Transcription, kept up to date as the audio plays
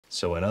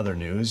So in other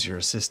news, your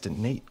assistant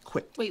Nate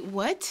quit. Wait,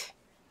 what?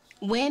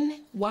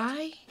 When?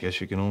 Why?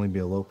 Guess you can only be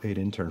a low-paid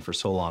intern for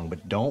so long,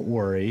 but don't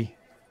worry.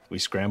 We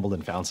scrambled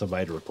and found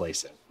somebody to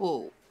replace him.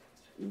 Well,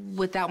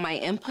 without my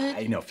input?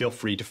 I know, feel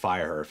free to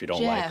fire her if you don't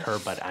Jeff. like her,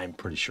 but I'm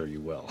pretty sure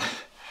you will.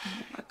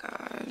 Oh my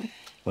God.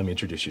 Let me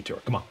introduce you to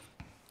her, come on.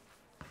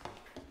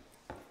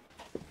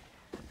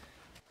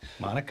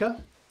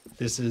 Monica,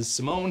 this is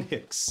Simone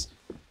Hicks.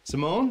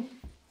 Simone,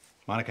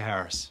 Monica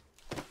Harris.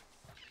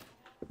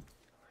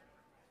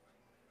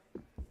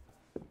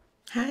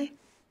 Hi.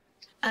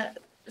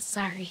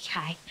 Sorry,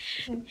 hi.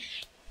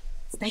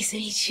 It's nice to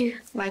meet you.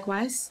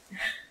 Likewise.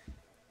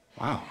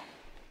 Wow.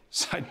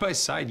 Side by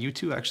side, you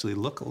two actually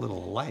look a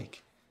little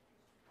alike.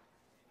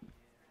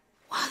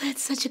 Wow,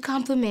 that's such a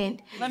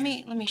compliment. Let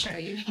me show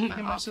you my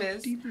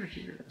office. Deeper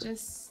here.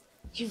 Just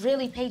You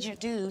really paid your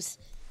dues.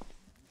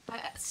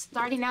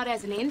 Starting out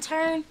as an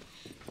intern,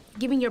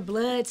 giving your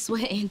blood,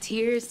 sweat, and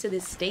tears to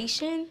this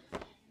station,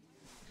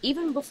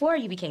 even before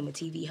you became a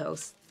TV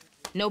host.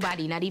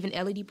 Nobody, not even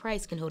LED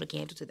Price, can hold a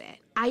candle to that.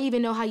 I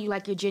even know how you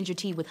like your ginger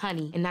tea with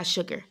honey and not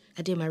sugar.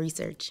 I did my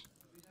research.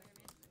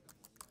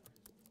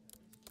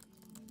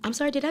 I'm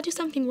sorry, did I do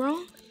something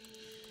wrong?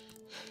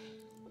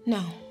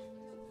 no.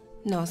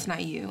 No, it's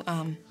not you.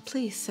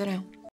 Please sit down.